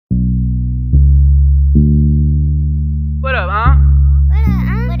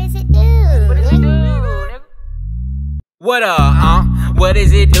What what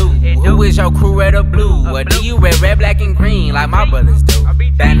does it do? Who is your crew, red or blue? Or do you red, black, and green like my brothers do?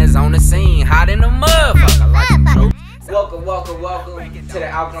 Banners on the scene, hot in the motherfucker like a troop. Welcome to the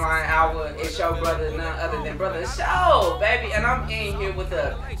Alkaline Hour. It's your brother, none other than Brotha SHAWT, baby. And I'm in here with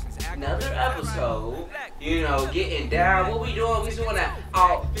another episode, you know, getting down. What we doing? We doing an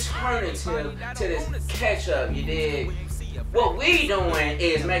alternative to this ketchup, you dig? What we doing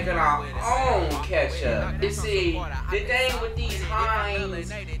is making our own ketchup. You see, the thing with these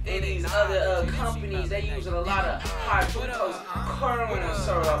Heinz and these other companies, they using a lot of high fructose corn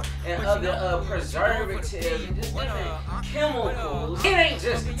syrup and other preservatives and just different chemicals. It ain't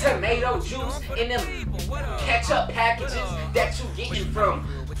just tomato juice in them ketchup packages that you getting from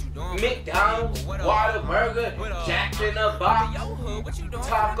McDonald's, Whataburger, Jack in the Box,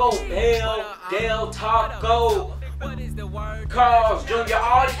 Taco Bell, Del Taco, Carl's Jr.,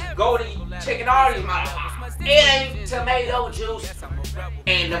 all these, go to chicken, all these motherfuckers. It ain't tomato juice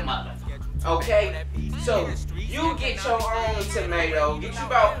and the mother. Okay? So, you get your own tomato, get you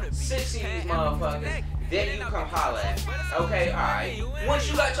about 60 of these motherfuckers, then you come holla at me. Okay? Alright. Once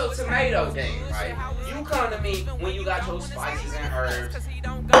you got your tomato thing, right? You come to me when you got your spices and herbs.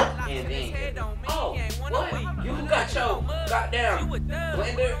 And then, oh, what? You got your goddamn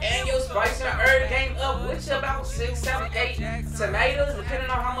blender and your spice and herb game up with you about 6, 7, 8 tomatoes, depending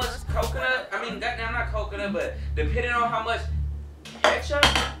on how much coconut, goddamn not coconut, but depending on how much ketchup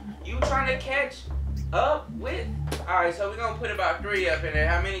you trying to catch up with. Alright, so we're gonna put about 3 up in there.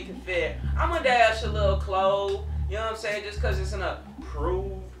 How many can fit? I'm gonna dash a little clove, you know what I'm saying? Just cause it's an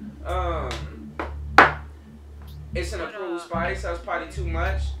approved, it's an approved spice, so it's probably too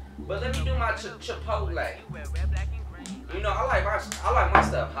much. But let me do my chipotle. You know, I like my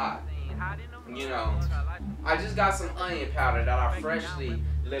stuff hot. You know, I just got some onion powder that I freshly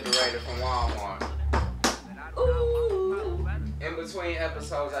liberated from Walmart. Ooh. In between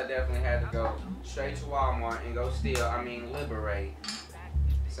episodes, I definitely had to go straight to Walmart and go liberate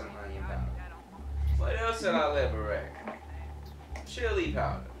some onion powder. What else did I liberate? Chili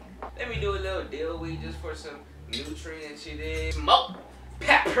powder. Let me do a little deal with just for some nutrients, you did. Smoke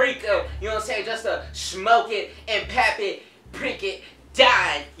paprika, you know what I'm saying? Just to smoke it and pap it, prick it,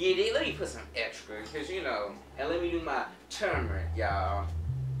 die, you did. Let me put some extra, cause you know, and let me do my turmeric, y'all.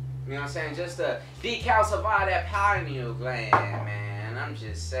 You know what I'm saying? Just to decalcify that pineal gland, man. I'm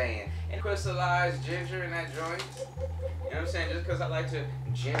just saying. And crystallized ginger in that joint. You know what I'm saying? Just cause I like to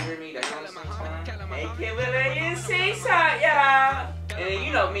ginger me down sometimes. Hey, kid, let you see something, y'all. And then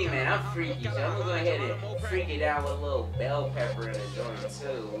you know me, man, I'm freaky, so I'm gonna go ahead and freak it out with a little bell pepper in the joint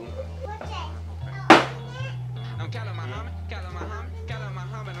too.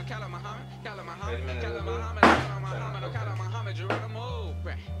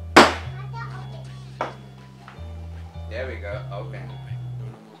 There we go, open.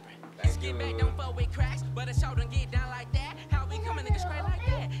 Thank you.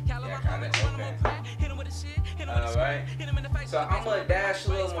 Alright. So I'm gonna dash a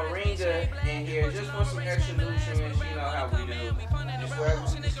little moringa in here just for some extra nutrients, you know how we do. Just wherever we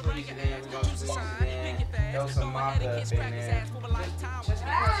squeeze it in, we're gonna squeeze it in. Throw some maca up in there. Just because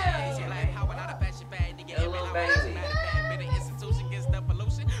you can, a little baby.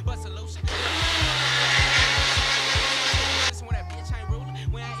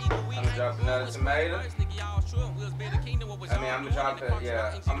 I'm gonna drop another tomato.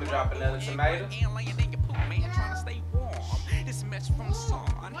 I'm gonna drop another tomato.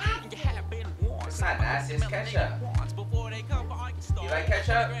 It's not nice, it's ketchup. You like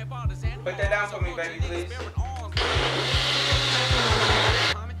ketchup? Put that down for me, baby, please.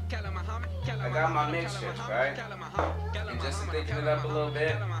 I got my mixture, right? And just to thicken it up a little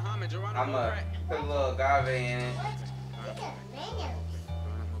bit, I'm gonna put a little agave in it.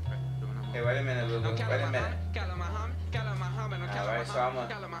 Hey, wait a minute, Lulu. Wait a minute. Alright, so I'm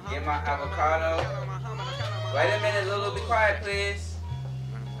gonna get my avocado. Wait a minute, Lulu. Be quiet, please.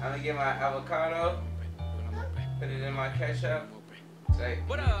 I'm gonna get my avocado. Put it in my ketchup. Say.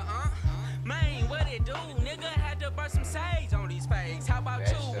 What up, Man, what it do? Nigga had to burn some sage on these fakes. How about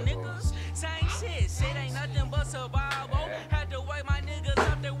you, niggas? Same shit. Shit ain't nothing but survival. Had to wake my niggas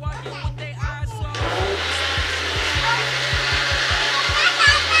up there walking with their eyes closed.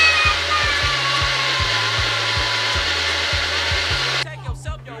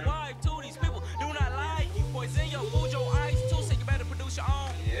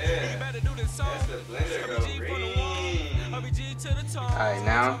 Alright,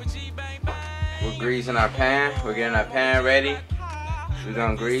 now we're greasing our pan. We're getting our pan ready. We're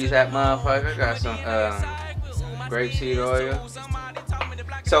gonna grease that motherfucker. Got some grapeseed oil.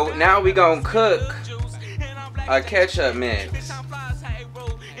 So now we're gonna cook our ketchup mix.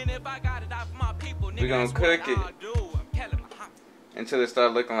 We're gonna cook it until it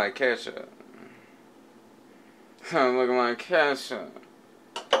starts looking like ketchup. Looking like ketchup.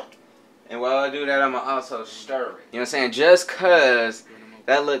 And while I do that, I'm gonna also stir it. You know what I'm saying? Just cause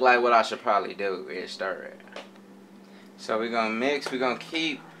that look like what I should probably do is stir it. So we're gonna mix. We're gonna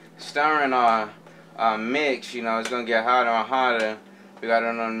keep stirring our mix. You know, it's gonna get hotter and hotter. We got it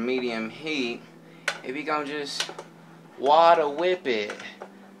on medium heat. And we gonna just water whip it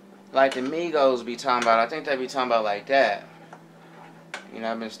like the Migos be talking about. I think they be talking about like that. You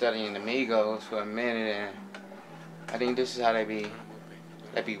know, I've been studying the Migos for a minute, and I think this is how they be.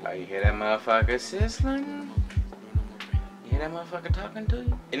 Oh, you hear that motherfucker sizzling? You hear that motherfucker talking to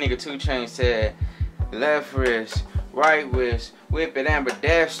you? That nigga 2 Chainz said, left wrist, right wrist, whip it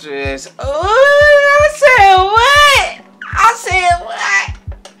ambidextrous. Ooh, I said what? I said what?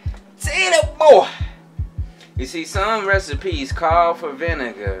 Say that boy. You see, some recipes call for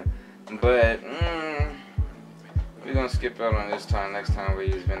vinegar, but we're gonna skip out on this time. Next time we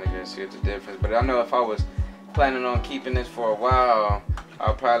use vinegar and see what the difference. But I know if I was planning on keeping this for a while,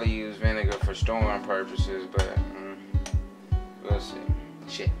 I'll probably use vinegar for storing purposes, but we'll see.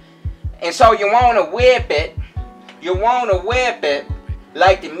 Shit. And so you wanna whip it. You wanna whip it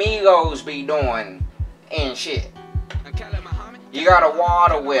like the Migos be doing and shit. You gotta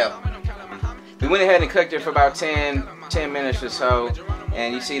water whip. We went ahead and cooked it for about 10 minutes or so,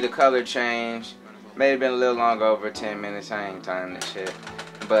 and you see the color change. May have been a little long over 10 minutes. I ain't timed this shit.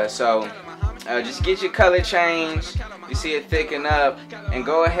 But so just get your color change. You see it thicken up, and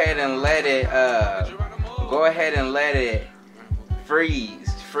go ahead and let it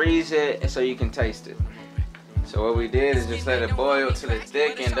freeze it so you can taste it. So what we did is just let it boil till it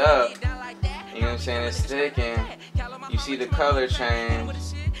thickened up. You know what I'm saying? It's thickened. You see the color change.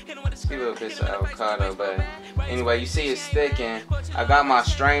 See little bits of avocado, but anyway, you see it's thickened. I got my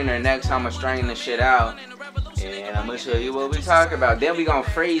strainer. Next time I strain this shit out, and I'm gonna show you what we talking about. Then we gonna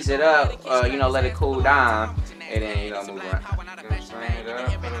freeze it up, you know, let it cool down, and then you gonna move around. Gonna strain it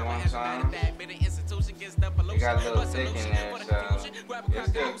up for the one time. It got a little thick in there, so it's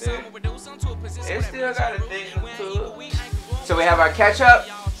still thick. It still got a thickness to it. So we have our ketchup.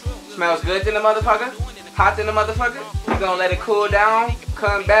 Smells good in the motherfucker. Hot in the motherfucker. We're gonna let it cool down.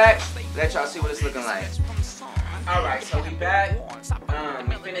 Come back. Let y'all see what it's looking like. Alright, so we back.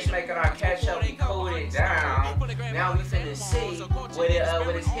 We finished making our ketchup. We cooled it down. Now we finna see what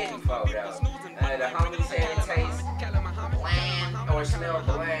it's hitting for, though. The homie said it tastes bland or smells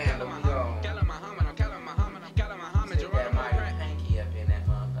bland. But we go. Stick that mighty pinky up in that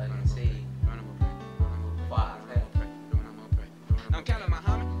motherfucker and see. Wow.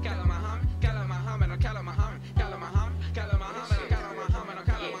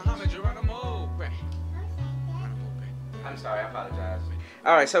 I'm sorry, I apologize.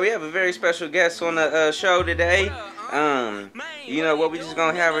 Alright, so we have a very special guest on the show today. You know, what we just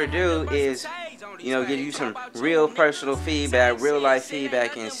gonna have her do is, you know, give you some real personal feedback, real life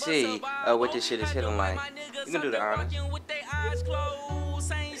feedback, and see what this shit is hitting like. You can do the honors.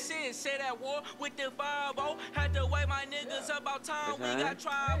 Say that war with the 5-0. Had to wait my niggas about time. We got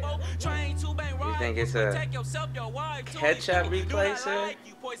tribal. Train to bang right. You think it's a ketchup replacer?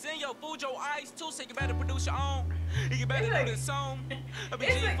 You poison your food, your ice too, so you better produce your own. You better do the song.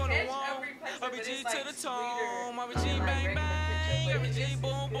 RBG for the wall. RBG to the tone. RBG bang bang. RBG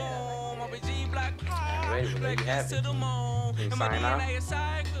boom boom. RBG black power. Black to the moon. Can you sign off?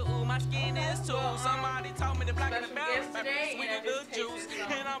 My skin is too. Somebody told me the black and the berry. Sweet little juice.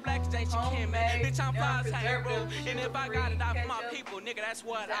 And I'm black, they she can't make. Bitch, I'm fly as hero. And if I got it out for my people, nigga, that's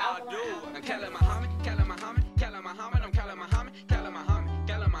what I'll do. I'm Kelly Muhammad, Kelly Muhammad, Kelly Muhammad, I'm Kelly Muhammad, Kelly Muhammad,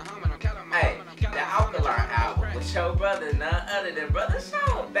 Kelly Muhammad, I'm Kelly Muhammad. Hey, the Alkaline Hour with your brother, none other than Brotha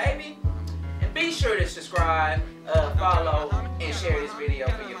SHAWT, baby. And be sure to subscribe, follow, and share this video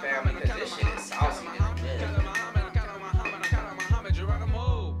for your family.